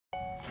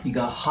ಈಗ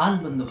ಹಾಲು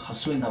ಬಂದು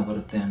ಹಸುವಿಂದ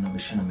ಬರುತ್ತೆ ಅನ್ನೋ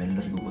ವಿಷಯ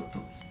ನಮ್ಮೆಲ್ಲರಿಗೂ ಗೊತ್ತು.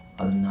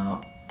 ಅದನ್ನು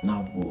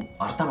ನಾವು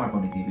ಅರ್ಥ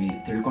ಮಾಡ್ಕೊಂಡಿದ್ದೀವಿ,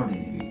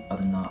 ತಿಳ್ಕೊಂಡಿದ್ದೀವಿ.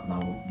 ಅದನ್ನು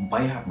ನಾವು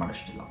ಬೈ ಹಾರ್ಟ್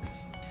ಮಾಡೋಷ್ಟಿಲ್ಲ.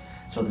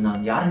 ಸೊ ಅದನ್ನು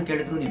ಯಾರನ್ನು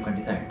ಕೇಳಿದ್ರು ನೀವು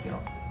ಖಂಡಿತ ಹೇಳ್ತೀರೋ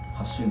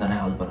ಹಸುವಿಂದನೇ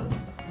ಹಾಲು ಬರೋದು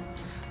ಅಂತ.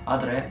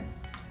 ಆದರೆ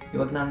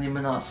ಇವಾಗ ನಾನು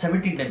ನಿಮ್ಮನ್ನು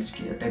 17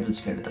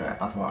 ಟೇಬಲ್ಸ್ ಕೇಳಿದ್ರೆ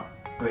ಅಥವಾ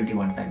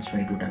 21 ಟೈಮ್ಸ್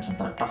 22 ಟೈಮ್ಸ್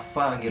ಅಂತ ಟಫ್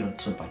ಆಗಿರೋದು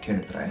ಸ್ವಲ್ಪ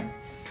ಕೇಳಿದ್ರೆ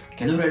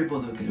ಕೆಲವ್ರು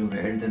ಹೇಳ್ಬೋದು, ಕೆಲವ್ರು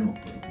ಹೇಳ್ದೇನೂ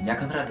ಹೋಗ್ಬೋದು.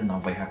 ಯಾಕಂದರೆ ಅದನ್ನು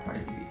ನಾವು ಬೈ ಹಾರ್ಟ್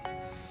ಮಾಡಿದ್ದೀವಿ.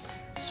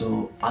 ಸೊ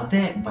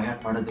ಅದೇ ಬೈ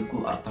ಹಾರ್ಟ್ ಮಾಡೋದಕ್ಕೂ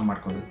ಅರ್ಥ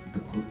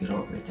ಮಾಡ್ಕೊಳ್ಳೋದಕ್ಕೂ ಇರೋ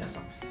ವ್ಯತ್ಯಾಸ.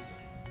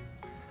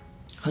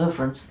 Hello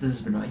friends, this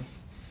is Binoy.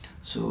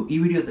 So ಈ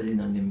ವಿಡಿಯೋದಲ್ಲಿ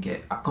ನಾನು ನಿಮಗೆ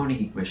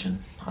ಅಕೌಂಟಿಂಗ್ ಈಕ್ವೇಷನ್,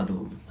 ಅದು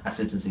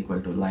assets is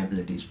equal to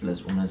liabilities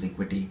plus owners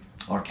equity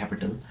R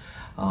capital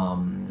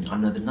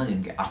ಅನ್ನೋದನ್ನು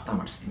ನಿಮಗೆ ಅರ್ಥ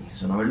ಮಾಡಿಸ್ತೀನಿ.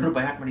 ಸೊ ನಾವೆಲ್ಲರೂ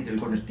ಬೈ ಹಾರ್ಟ್ ಮಾಡಿ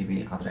ತಿಳ್ಕೊಂಡಿರ್ತೀವಿ,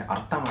 ಆದರೆ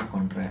ಅರ್ಥ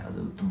ಮಾಡಿಕೊಂಡ್ರೆ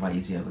ಅದು ತುಂಬ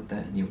ಈಸಿ ಆಗುತ್ತೆ.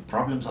 ನೀವು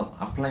ಪ್ರಾಬ್ಲಮ್ಸ್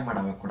ಅಪ್ಲೈ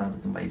ಮಾಡೋವಾಗ ಕೂಡ ಅದು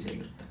ತುಂಬ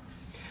ಈಸಿಯಾಗಿರುತ್ತೆ.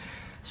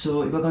 ಸೊ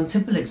ಇವಾಗ ಒಂದು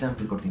ಸಿಂಪಲ್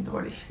ಎಕ್ಸಾಂಪಲ್ ಕೊಡ್ತೀನಿ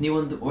ತಗೊಳ್ಳಿ.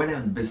 ನೀವೊಂದು ಒಳ್ಳೆ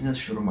ಒಂದು ಬಿಸ್ನೆಸ್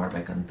ಶುರು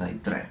ಮಾಡಬೇಕಂತ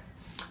ಇದ್ದರೆ,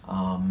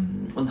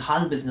 ಒಂದು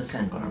ಹಾಲು ಬಿಸ್ನೆಸ್ಸೇ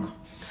ಅಂದ್ಕೊಳ್ಳೋಣ.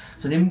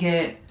 ಸೊ ನಿಮಗೆ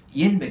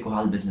ಏನು ಬೇಕು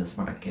ಹಾಲು ಬಿಸ್ನೆಸ್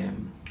ಮಾಡೋಕ್ಕೆ?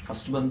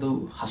 ಫಸ್ಟ್ ಬಂದು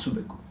ಹಸು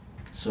ಬೇಕು.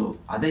 ಸೊ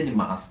ಅದೇ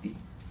ನಿಮ್ಮ ಆಸ್ತಿ.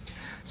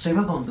 ಸೊ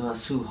ಇವಾಗ ಒಂದು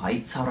ಹಸು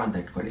 5,000 ಅಂತ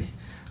ಇಟ್ಕೊಳ್ಳಿ.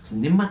 ಸೊ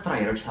ನಿಮ್ಮ ಹತ್ರ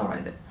 2,000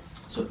 ಇದೆ.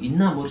 ಸೊ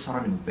ಇನ್ನೂ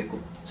 3,000 ನಿಮಗೆ ಬೇಕು.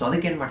 ಸೊ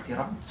ಅದಕ್ಕೆ ಏನು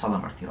ಮಾಡ್ತೀರಾ? ಸಾಲ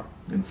ಮಾಡ್ತೀರಾ.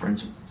 ನಿಮ್ಮ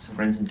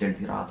ಫ್ರೆಂಡ್ಸನ್ನ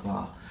ಕೇಳ್ತೀರಾ ಅಥವಾ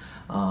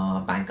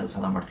ಬ್ಯಾಂಕಲ್ಲಿ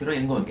ಸಾಲ ಮಾಡ್ತೀರೋ,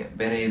 ಹೆಂಗೋ ಹಂಗೆ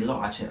ಬೇರೆ ಎಲ್ಲೋ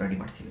ಆಚೆ ರೆಡಿ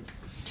ಮಾಡ್ತೀವಿ.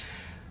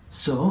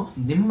 ಸೊ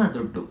ನಿಮ್ಮ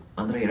ದುಡ್ಡು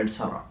ಅಂದರೆ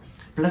 2,000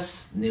 ಪ್ಲಸ್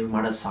ನೀವು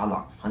ಮಾಡೋ ಸಾಲ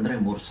ಅಂದರೆ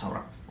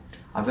 3,000,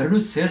 ಅವೆರಡೂ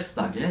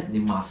ಸೇರಿಸಿದಾಗಲೇ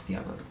ನಿಮ್ಮ ಆಸ್ತಿ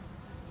ಆಗೋದು.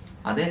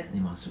 ಅದೇ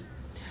ನಿಮ್ಮ ಹಸು.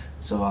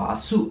 ಸೊ ಆ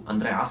ಹಸು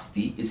ಅಂದರೆ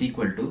ಆಸ್ತಿ ಇಸ್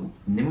ಈಕ್ವಲ್ ಟು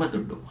ನಿಮ್ಮ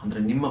ದುಡ್ಡು ಅಂದರೆ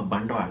ನಿಮ್ಮ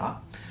ಬಂಡವಾಳ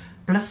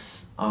ಪ್ಲಸ್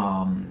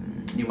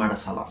ನೀವು ಮಾಡೋ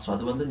ಸಾಲ. ಸೊ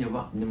ಅದು ಒಂದು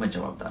ನಿಮ್ಮ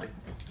ಜವಾಬ್ದಾರಿ.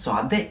 ಸೊ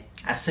ಅದೇ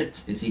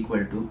assets is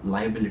equal to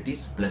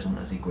liabilities plus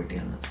owners equity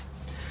ಅನ್ನೋದು.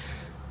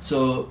 ಸೊ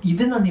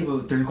ಇದನ್ನು ನೀವು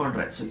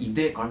ತಿಳ್ಕೊಂಡ್ರೆ, ಸೊ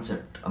ಇದೇ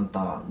ಕಾನ್ಸೆಪ್ಟ್ ಅಂತ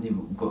ನೀವು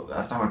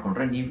ಅರ್ಥ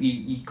ಮಾಡ್ಕೊಂಡ್ರೆ, ನೀವು ಈ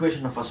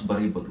ಈಕ್ವೇಷನ್ನ ಫಸ್ಟ್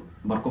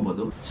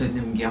ಬರ್ಕೋಬೋದು. ಸೊ ಇದು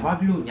ನಿಮ್ಗೆ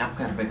ಯಾವಾಗಲೂ ಜ್ಞಾಪಕ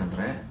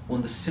ಇರಬೇಕಂದ್ರೆ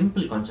ಒಂದು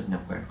ಸಿಂಪಲ್ ಕಾನ್ಸೆಪ್ಟ್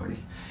ಜ್ಞಾಪಕ ಇಟ್ಕೊಳ್ಳಿ.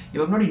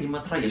 ಇವಾಗ ನೋಡಿ, ನಿಮ್ಮ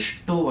ಹತ್ರ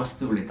ಎಷ್ಟೋ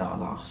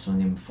ವಸ್ತುಗಳಿದ್ದಾವಲ್ಲ. ಸೊ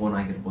ನಿಮ್ಮ ಫೋನ್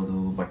ಆಗಿರ್ಬೋದು,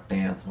 ಬಟ್ಟೆ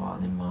ಅಥವಾ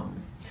ನಿಮ್ಮ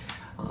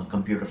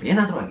ಕಂಪ್ಯೂಟರ್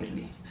ಏನಾದರೂ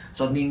ಆಗಿರಲಿ.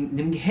 ಸೊ ಅದು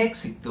ನಿಮ್ಗೆ ಹೇಗೆ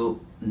ಸಿಕ್ತು?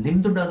 ನಿಮ್ಮ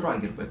ದುಡ್ಡಾದರೂ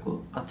ಆಗಿರಬೇಕು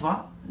ಅಥವಾ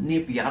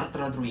ನೀವು ಯಾರ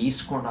ಹತ್ರ ಆದರೂ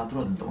ಈಸ್ಕೊಂಡಾದರೂ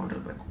ಅದನ್ನು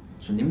ತೊಗೊಂಡಿರ್ಬೇಕು.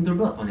 ಸೊ ನಿಮ್ಮ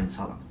ದುಡ್ಡು ಅಥವಾ ನಿಮ್ಮ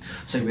ಸಾಲ.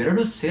 ಸೊ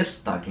ಇವೆರಡೂ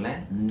ಸೇರಿಸಿದಾಗಲೇ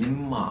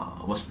ನಿಮ್ಮ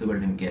ವಸ್ತುಗಳು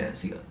ನಿಮಗೆ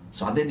ಸಿಗೋದು.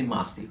 ಸೊ ಅದೇ ನಿಮ್ಮ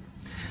ಆಸ್ತಿ.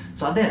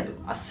 ಸೊ ಅದೇ ಅದು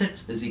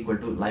assets is equal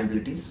to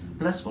liabilities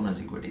plus owners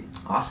equity.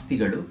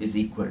 ಆಸ್ತಿಗಳು ಇಸ್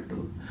ಈಕ್ವಲ್ ಟು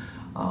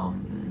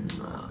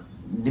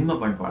ನಿಮ್ಮ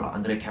ಬಂಡವಾಳ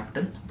ಅಂದರೆ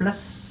ಕ್ಯಾಪಿಟಲ್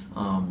ಪ್ಲಸ್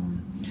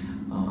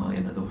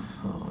ಏನದು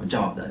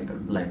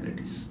ಜವಾಬ್ದಾರಿಗಳು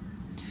ಲಯಬಿಲಿಟೀಸ್.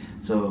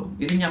 ಸೊ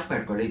ಇದನ್ನ ಜ್ಞಾಪಕ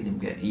ಇಟ್ಕೊಳ್ಳಿ,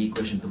 ನಿಮಗೆ ಈ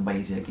ಈಕ್ವೇಷನ್ ತುಂಬ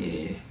ಈಸಿಯಾಗಿ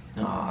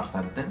ಅರ್ಥ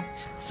ಆಗುತ್ತೆ.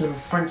 ಸೊ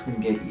ಫ್ರೆಂಡ್ಸ್,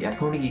 ನಿಮಗೆ ಈ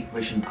ಅಕೌಂಟಿಂಗ್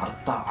ಈಕ್ವೇಷನ್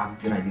ಅರ್ಥ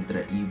ಆಗ್ದಿರಾ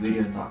ಇದ್ದಿದ್ರೆ ಈ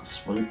ವಿಡಿಯೋಯಿಂದ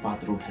ಸ್ವಲ್ಪ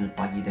ಆದರೂ ಹೆಲ್ಪ್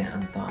ಆಗಿದೆ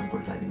ಅಂತ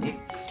ಅಂದ್ಕೊಳ್ತಾ ಇದ್ದೀನಿ.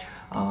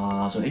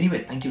 So anyway,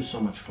 thank you so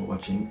much for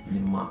watching.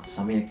 ನಿಮ್ಮ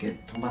ಸಮಯಕ್ಕೆ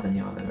ತುಂಬ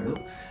ಧನ್ಯವಾದಗಳು.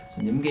 ಸೊ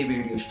ನಿಮಗೆ ಈ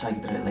ವಿಡಿಯೋ ಇಷ್ಟ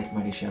ಆಗಿದ್ದರೆ ಲೈಕ್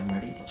ಮಾಡಿ, ಶೇರ್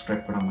ಮಾಡಿ,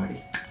 ಸಬ್ಸ್ಕ್ರೈಬ್ ಕೂಡ ಮಾಡಿ.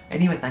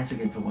 Anyway, thanks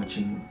again for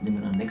watching.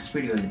 ನಿಮ್ಮನ್ನು ನೆಕ್ಸ್ಟ್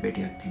ವಿಡಿಯೋದಲ್ಲಿ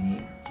ಭೇಟಿ ಆಗ್ತೀನಿ.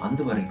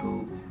 ಅಂದುವರೆಗೂ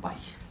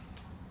ಬಾಯ್.